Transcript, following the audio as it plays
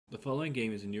The following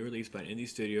game is a new release by an indie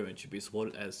studio and should be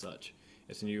supported as such.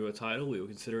 It's a newer title, we will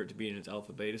consider it to be in its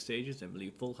alpha beta stages and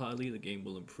believe full-heartedly the game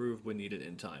will improve when needed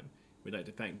in time. We'd like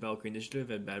to thank Valkyrie Initiative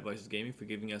and Bad Voices Gaming for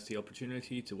giving us the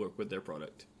opportunity to work with their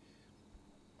product.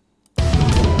 And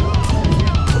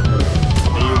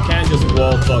you can't just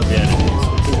wall fuck the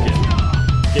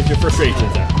enemies, get your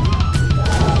frustrations out.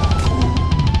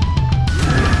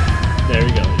 There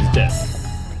we go, he's dead.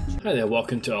 Hi there,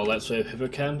 welcome to our Let's Play of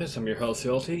Hippocampus. I'm your host,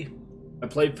 Yalty. I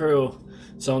played through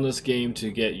some of this game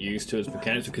to get used to its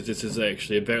mechanics because this is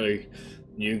actually a very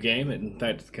new game. In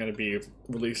fact, it's going to be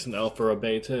released in alpha or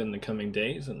beta in the coming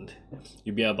days, and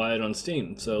you'll be able to buy it on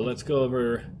Steam. So let's go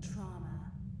over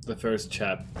the first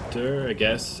chapter, I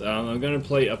guess. I'm going to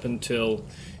play up until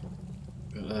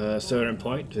a certain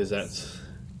point, because that's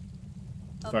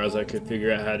as far as I could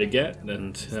figure out how to get,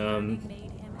 and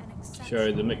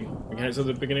show the mechanics of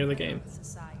the beginning of the game.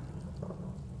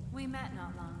 We met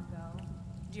not long ago,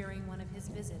 during one of his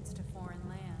visits to foreign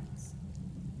lands.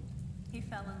 He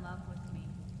fell in love with me,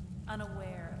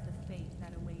 unaware of the fate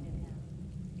that awaited him.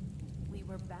 We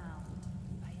were bound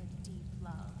by a deep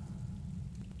love.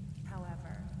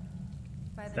 However,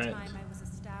 by the time I was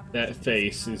established, that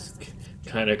face is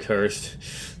kind of cursed.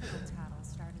 little tattle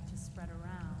started to spread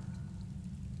around,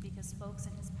 because folks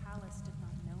in his palace did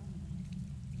not know me.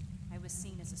 I was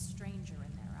seen as a stranger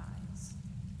in their eyes,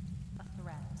 a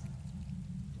threat.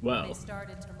 Wow. They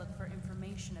started to look for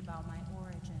information about my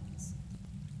origins,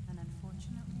 and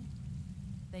unfortunately,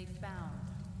 they found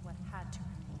what had to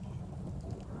remain.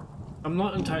 I'm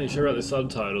not entirely sure about the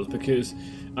subtitles because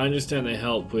I understand they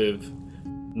help with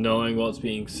knowing what's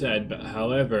being said, but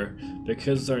however,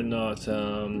 because they're not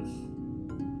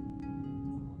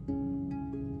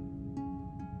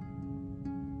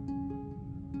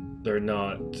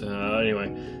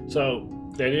anyway, so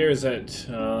the idea is that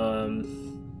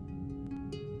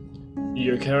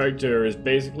your character is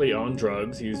basically on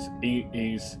drugs. He's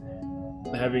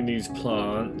having these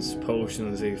plants,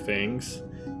 potions, these things.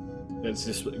 It's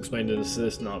just explained in the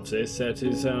synopsis that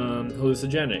is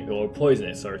hallucinogenic or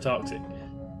poisonous or toxic.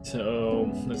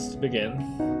 So let's begin.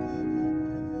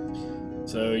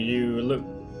 So you look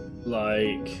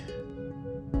like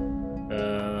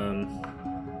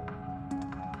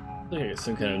I think it's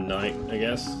some kind of knight, I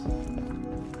guess.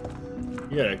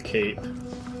 You got a cape.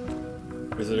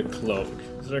 Is it a cloak?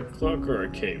 Is it a cloak or a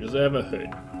cape? Does it have a hood?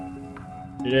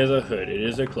 It has a hood. It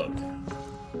is a cloak.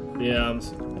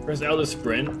 The press L to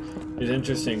sprint is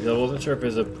interesting because I wasn't sure if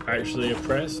it's actually a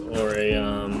press or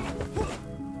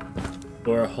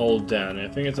a hold down. I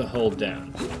think it's a hold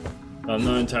down. I'm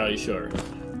not entirely sure.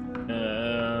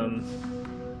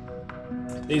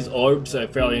 These orbs are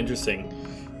fairly interesting.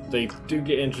 They do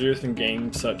get introduced in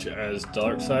games such as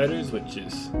Darksiders, which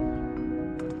is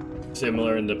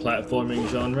similar in the platforming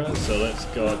genre, so let's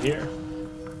go up here.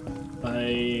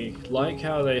 I like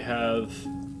how they have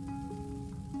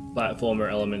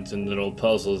platformer elements and little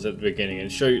puzzles at the beginning,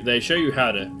 and they show you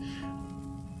how to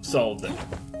solve them.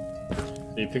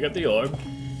 So you pick up the orb,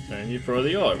 and you throw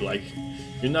the orb, like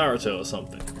you're Naruto or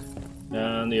something.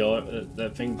 And the orb,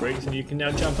 that thing breaks, and you can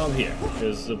now jump up here,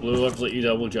 because the blue orbs let you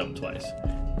double jump twice.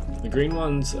 The green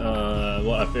ones,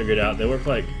 what I figured out, they work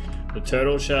like the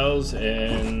turtle shells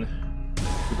in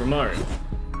Super Mario.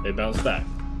 They bounce back.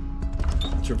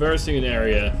 Traversing an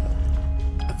area,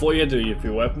 before you do, you have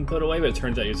your weapon put away, but it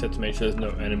turns out you just have to make sure there's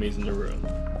no enemies in the room.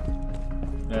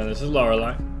 And this is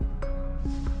Lorelei.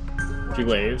 She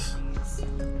waves.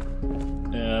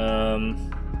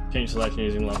 Change selection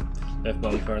using left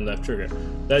bumper and left trigger.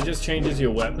 That just changes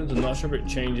your weapons. I'm not sure if it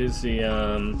changes the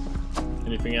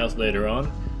anything else later on.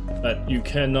 But you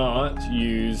cannot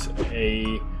use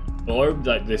a orb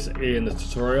like this in the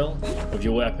tutorial with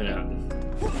your weapon out.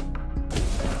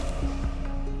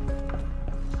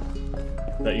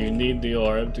 But you need the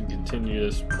orb to continue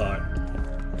this part.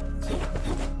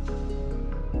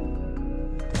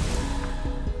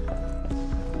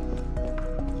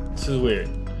 This is weird.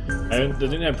 I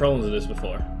didn't have problems with this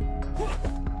before.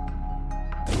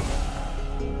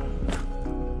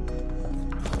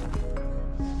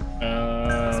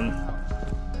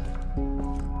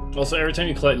 Also, every time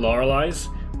you collect Lorelei's,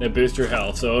 they boost your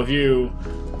health. So if you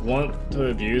want to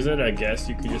abuse it, I guess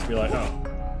you could just be like, oh.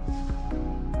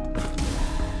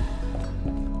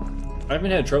 I haven't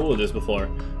had trouble with this before.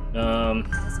 But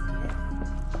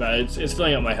it's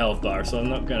filling up my health bar, so I'm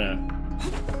not gonna...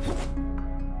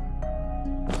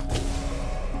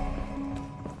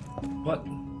 What?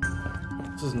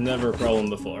 This was never a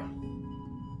problem before.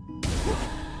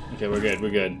 Okay, we're good, we're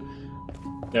good.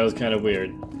 That was kind of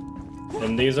weird.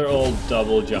 And these are all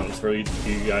double jumps for you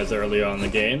guys earlier on in the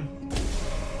game.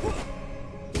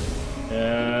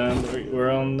 And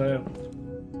we're on the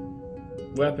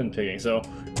weapon picking. So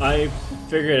I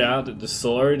figured out that the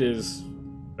sword is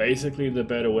basically the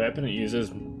better weapon. It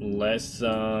uses less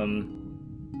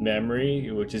memory,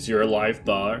 which is your life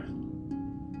bar.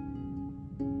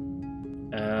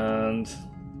 And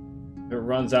if it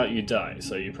runs out, you die.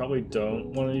 So you probably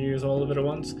don't want to use all of it at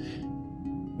once.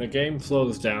 The game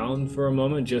slows down for a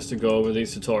moment just to go over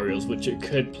these tutorials, which it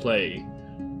could play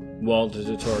while the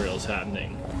tutorial's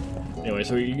happening. Anyway,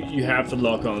 so you have to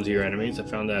lock onto your enemies. I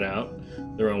found that out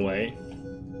the wrong way.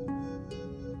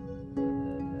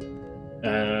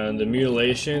 And the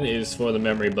mutilation is for the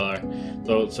memory bar.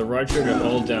 So it's a right trigger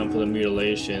hold down for the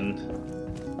mutilation.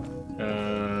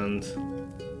 And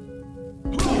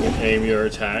you can aim your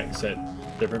attacks at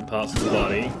different parts of the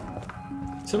body.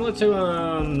 Similar to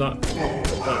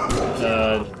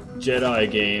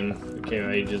Jedi game that came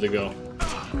out ages ago.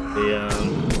 The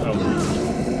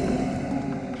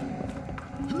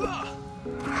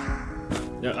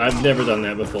no, I've never done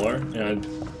that before, and I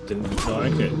didn't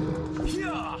like it.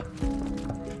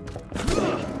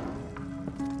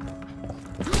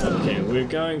 Okay, we're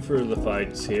going through the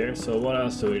fights here. So what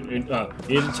else do we? You need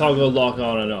to toggle lock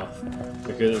on and off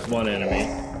because it's one enemy.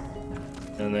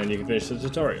 And then you can finish the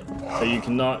tutorial. So you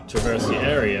cannot traverse the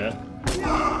area.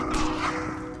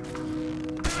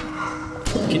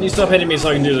 Can you stop hitting me so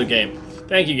I can do the game?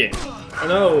 Thank you, game. Oh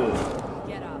no!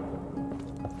 Get up.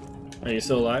 Are you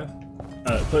still alive?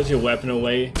 It puts your weapon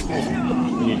away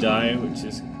when you die, which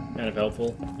is kind of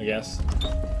helpful, I guess.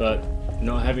 But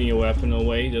not having your weapon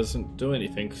away doesn't do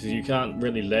anything because you can't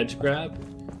really ledge grab,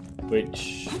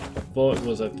 which I thought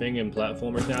was a thing in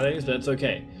platformers nowadays, but it's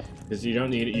okay. Because you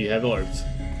don't need it, you have orbs.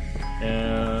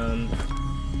 And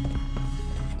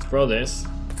let's throw this.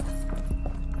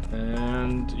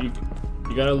 And you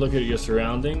gotta look at your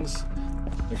surroundings.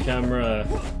 The camera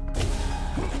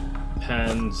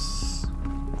pans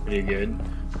pretty good.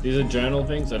 These are journal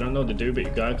things, I don't know what to do, but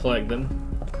you gotta collect them.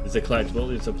 It's a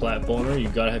collectible, it's a platformer, you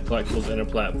gotta have collectibles in a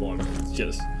platformer. It's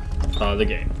just part of the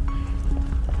game.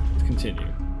 Let's continue.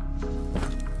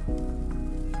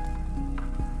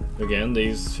 Again,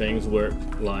 these things work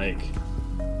like...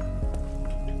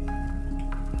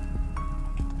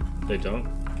 They don't.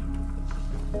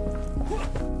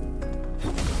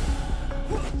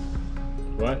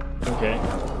 What? Okay.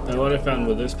 And what I found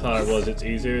with this part was it's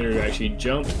easier to actually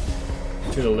jump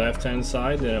to the left-hand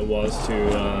side than it was to,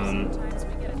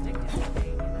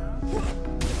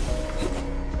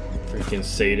 freaking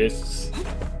sadists.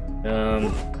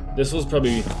 This was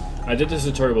probably... I did this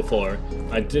tutorial before.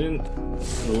 I didn't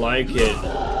like it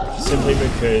simply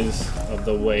because of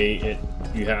the way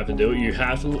you have to do it. You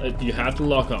have to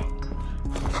lock on.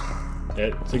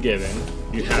 It's a given.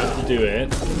 You have to do it.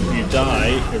 If you die,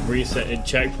 it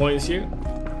checkpoints you.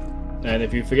 And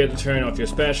if you forget to turn off your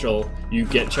special, you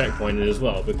get checkpointed as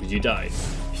well because you died.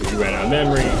 Because you ran out of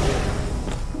memory.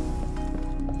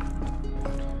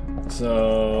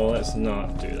 So let's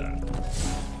not do that.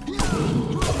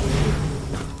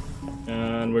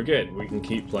 And we're good. We can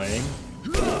keep playing.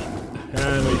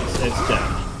 And it's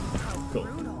down. Cool.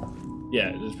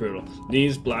 Yeah, it's brutal.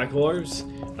 These black orbs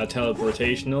are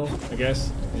teleportational, I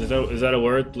guess. Is that a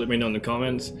word? Let me know in the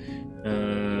comments.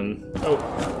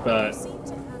 But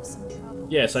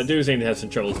yes, I do seem to have some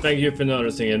trouble. Thank you for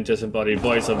noticing a disembodied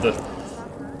voice of the...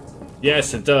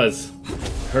 Yes, it does.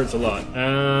 Hurts a lot.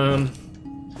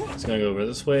 Just gonna go over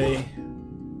this way.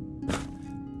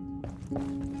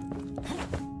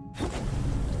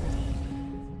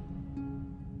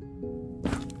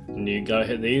 And you gotta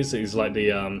hit these. These like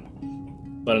the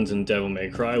buttons in Devil May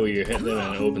Cry where you hit them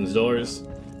and it opens doors.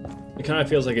 It kind of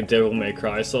feels like a Devil May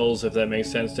Cry Souls, if that makes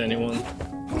sense to anyone.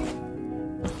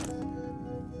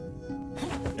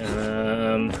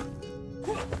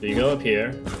 So you go up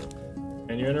here,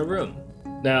 and you're in a room.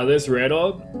 Now this red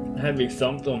orb had me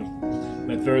thumped on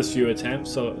my first few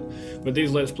attempts, so with these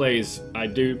Let's Plays, I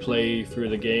do play through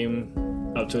the game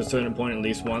up to a certain point at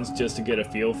least once just to get a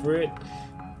feel for it.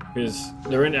 Because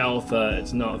they're in alpha,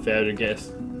 it's not fair to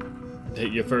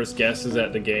hit your first guesses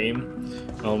at the game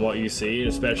on what you see,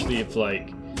 especially if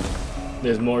like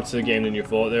there's more to the game than you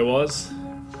thought there was.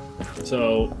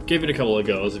 So give it a couple of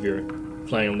goes if you're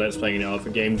playing Let's Playing an alpha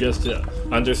game just to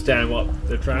understand what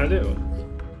they're trying to do.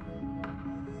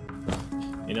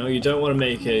 You know, you don't want to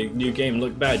make a new game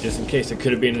look bad just in case it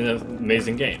could have been an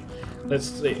amazing game. Let's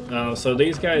see. So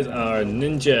these guys are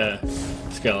ninja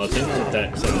skeletons, if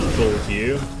that sounds cool to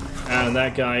you. And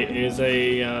that guy is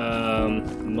a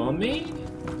mummy?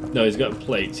 No, he's got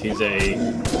plates. He's a...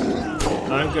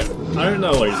 I don't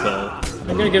know what he's called.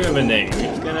 I'm gonna give him a name.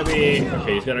 He's gonna be...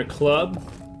 Okay, he's got a club.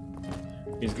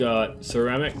 He's got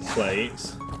ceramic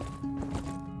plates.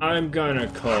 I'm gonna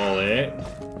call it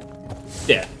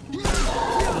death.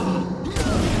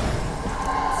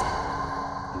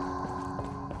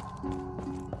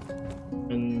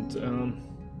 And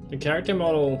the character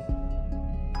model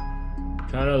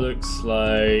kind of looks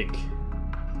like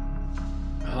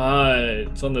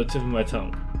it's on the tip of my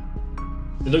tongue.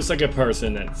 It looks like a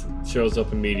person that shows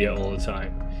up in media all the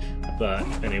time. But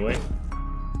anyway,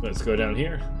 let's go down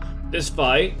here. This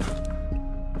fight,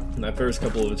 my first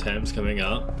couple of attempts coming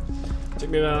up, took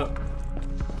me about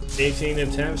 18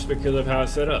 attempts because of how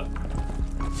it's set up.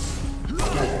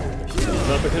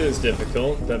 Not because it's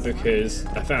difficult, but because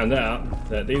I found out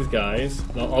that these guys,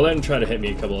 I'll let him try to hit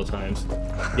me a couple of times.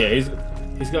 Yeah,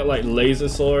 he's got like laser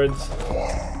swords,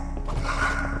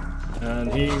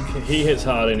 and he hits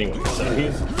hard anyway, so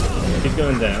he's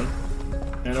going down.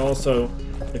 And also,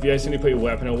 if you accidentally put your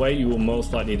weapon away, you will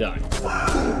most likely die.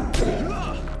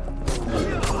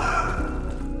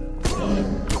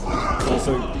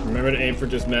 Also, remember to aim for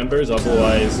just members,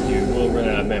 otherwise you will run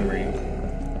out of memory,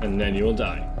 and then you will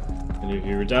die. And if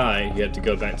you die, you have to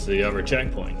go back to the other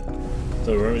checkpoint.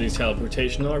 So remember these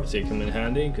teleportation orbs, they come in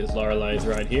handy, because Lorelei is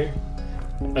right here.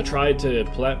 I tried to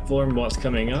platform what's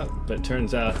coming up, but it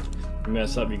turns out if you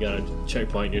mess up, you gotta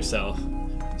checkpoint yourself.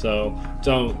 So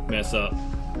don't mess up.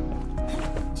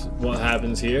 What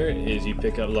happens here is you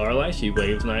pick up Lorelei, she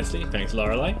waves nicely, thanks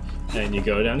Lorelei, and you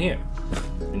go down here.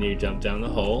 And you jump down the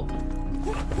hole.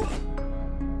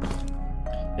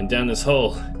 And down this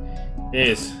hole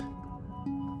is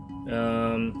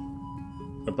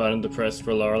a button to press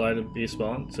for Lorelei to be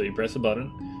spawned. So you press the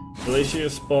button. Alicia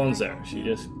just spawns there. She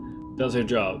just does her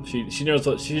job. She knows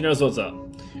what's up.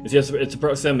 It's a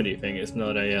proximity thing, it's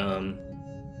not a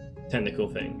technical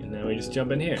thing. And now we just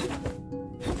jump in here.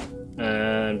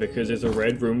 And because there's a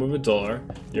red room with a door,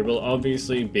 there will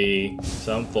obviously be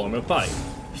some form of fight.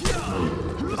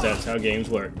 Because that's how games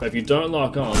work. But if you don't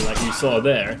lock on, like you saw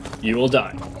there, you will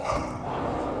die.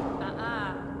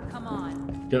 Come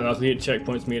on. Because I'll hit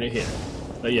checkpoints meter here.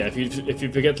 But yeah, if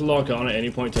you forget to lock on at any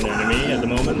point to an enemy at the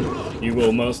moment, you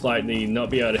will most likely not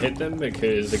be able to hit them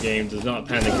because the game does not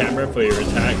pan the camera for your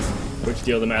attacks, which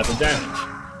deal the massive damage.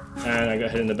 And I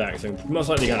got hit in the back, so I'm most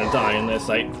likely gonna die unless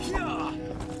I...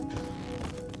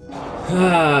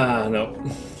 no.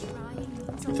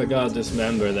 If I got a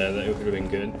dismember there, that would have been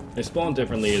good. They spawn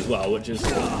differently as well, which is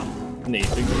neat.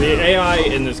 The AI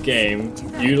in this game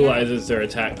utilizes their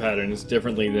attack patterns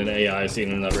differently than AI seen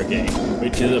in another game,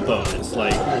 which is a bonus.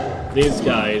 Like, these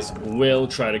guys will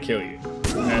try to kill you,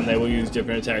 and they will use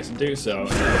different attacks to do so, and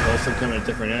they'll also come at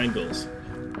different angles.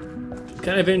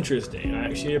 Kind of interesting. I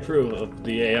actually approve of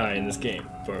the AI in this game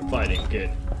for fighting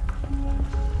good.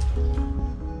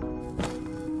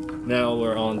 Now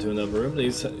we're on to another room.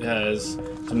 This has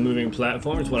some moving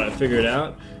platforms. What I figured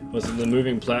out was that the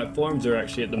moving platforms are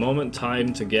actually at the moment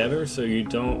timed together, so you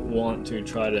don't want to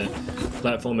try to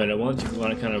platform it at once. You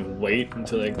want to kind of wait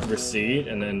until they recede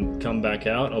and then come back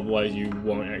out, otherwise you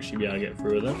won't actually be able to get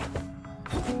through them,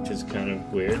 which is kind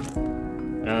of weird.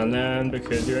 And then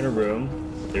because you're in a room,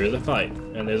 there's a fight,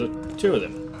 and there's two of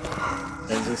them.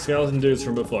 And the skeleton dudes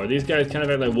from before. These guys kind of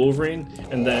act like Wolverine,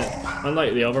 and then,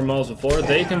 unlike the other models before,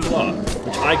 they can block,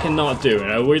 which I cannot do, and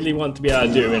I really want to be able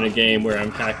to do in a game where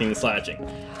I'm hacking and slashing.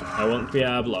 I want to be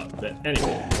able to block, but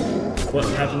anyway. What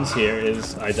happens here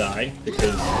is I die,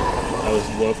 because I was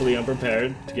woefully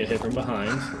unprepared to get hit from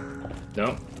behind.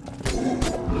 No.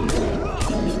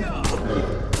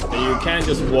 And you can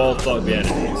just wall fuck the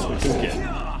enemies, which is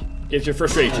good. Get your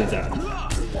frustrations out.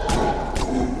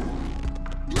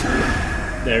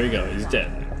 There we go, he's dead.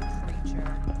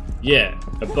 Yeah,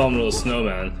 abominable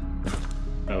snowman.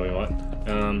 Oh wait, what?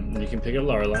 You can pick up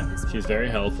Lorelei. She's very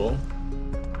helpful.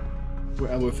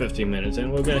 We're 15 minutes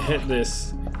in. We're gonna hit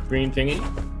this green thingy.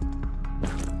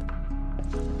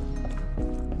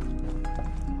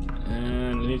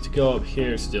 And you need to go up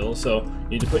here still, so you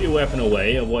need to put your weapon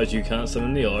away, otherwise you can't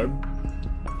summon the orb.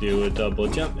 Do a double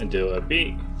jump and do a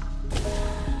beat.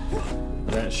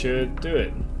 That should do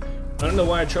it. I don't know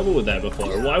why I had trouble with that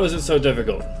before. Why was it so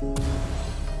difficult?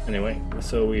 Anyway,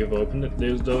 so we have opened it.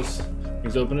 There's those.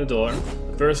 He's opened a door.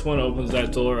 The first one opens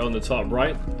that door on the top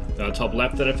right, top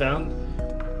left that I found.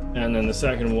 And then the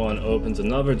second one opens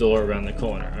another door around the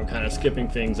corner. I'm kind of skipping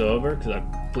things over because I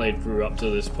played through up to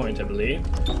this point, I believe.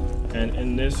 And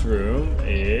in this room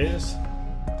is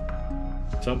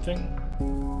something.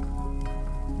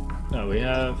 No, we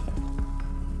have.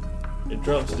 It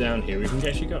drops down here. We can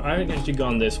actually go. I haven't actually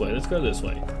gone this way. Let's go this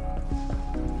way.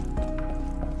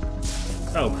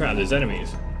 Oh crap! There's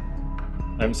enemies.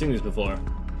 I haven't seen these before.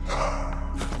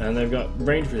 And they've got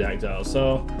range projectiles.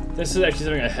 So This is actually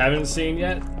something I haven't seen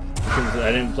yet, because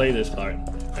I didn't play this part.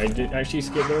 I did actually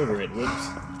skip over it, whoops.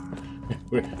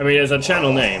 I mean, it's a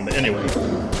channel name, but anyway.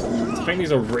 I think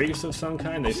these are wraiths of some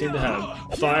kind. They seem to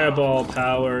have fireball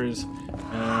powers,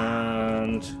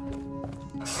 and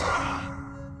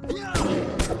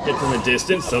hit from a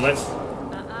distance, so let's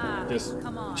just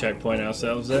checkpoint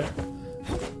ourselves there.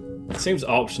 It seems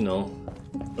optional,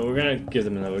 but we're gonna give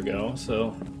them another go,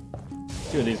 so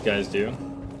see what these guys do.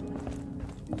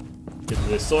 Get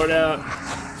the sword out,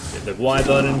 get the Y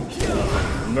button,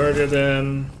 murder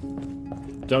them.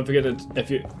 Don't forget that if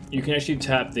you can actually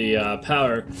tap the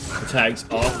power attacks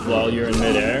off while you're in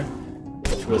midair,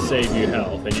 which will save you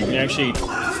health, and you can actually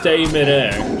stay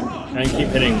midair and keep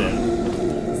hitting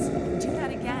them. Do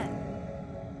that again.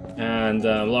 And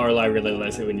Lorelei really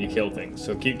likes it when you kill things,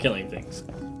 so keep killing things.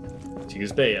 To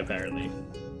use Bay apparently.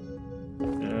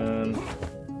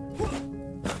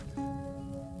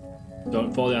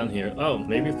 Don't fall down here. Oh,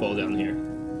 maybe fall down here.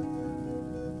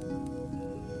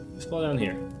 Just fall down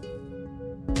here.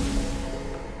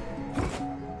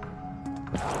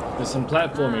 There's some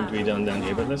platforming to be done down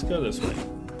here, but let's go this way.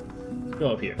 Let's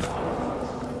go up here. I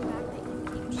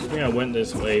think I went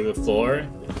this way before,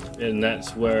 and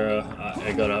that's where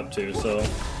I got up to, so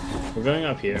we're going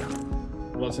up here.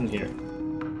 What's in here?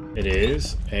 It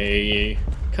is a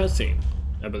cutscene,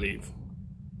 I believe.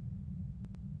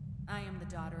 I am the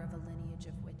daughter of a lineage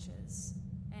of witches,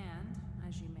 and,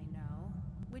 as you may know,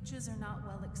 witches are not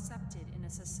well accepted in a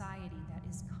society that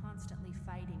is constantly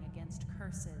fighting against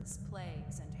curses,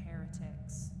 plagues, and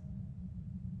heretics.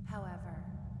 However,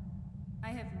 I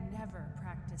have never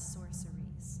practiced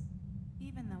sorceries,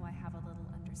 even though I have a little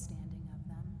understanding of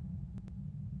them.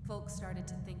 Folks started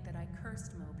to think that I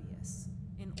cursed Mobius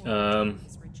in order to gain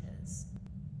his riches.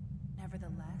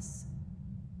 Nevertheless,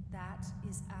 that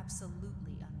is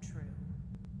absolutely untrue.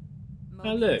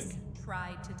 Mobius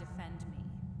tried to defend me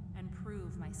and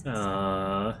prove my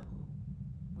sincerity,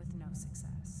 with no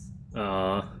success.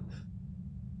 Well,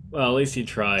 at least he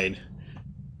tried.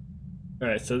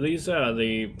 Alright, so these are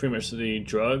pretty much the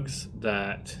drugs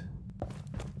that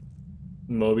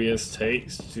Mobius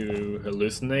takes to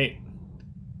hallucinate.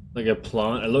 Like a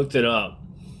plant. I looked it up.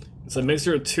 It's a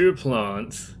mixture of two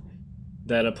plants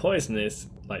that are poisonous.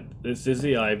 Like, this is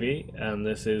the ivy, and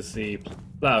this is the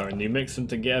flower, and you mix them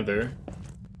together,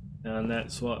 and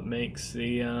that's what makes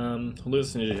the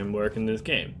hallucinogen work in this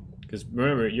game. Because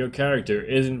remember, your character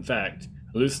is in fact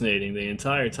hallucinating the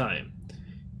entire time.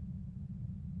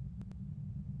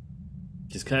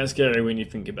 It's kind of scary when you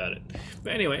think about it.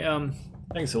 But anyway,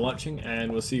 thanks for watching,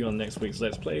 and we'll see you on next week's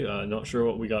Let's Play. Not sure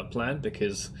what we got planned,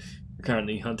 because we're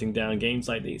currently hunting down games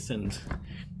like these, and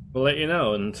we'll let you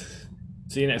know, and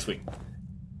see you next week.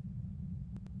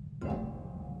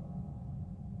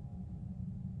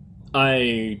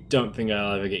 I don't think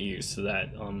I'll ever get used to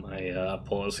that on my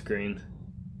pause screen.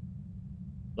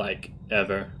 Like,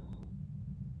 ever.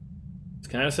 It's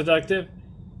kind of seductive,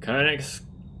 kind of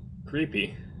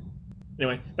creepy.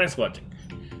 Anyway, thanks for watching.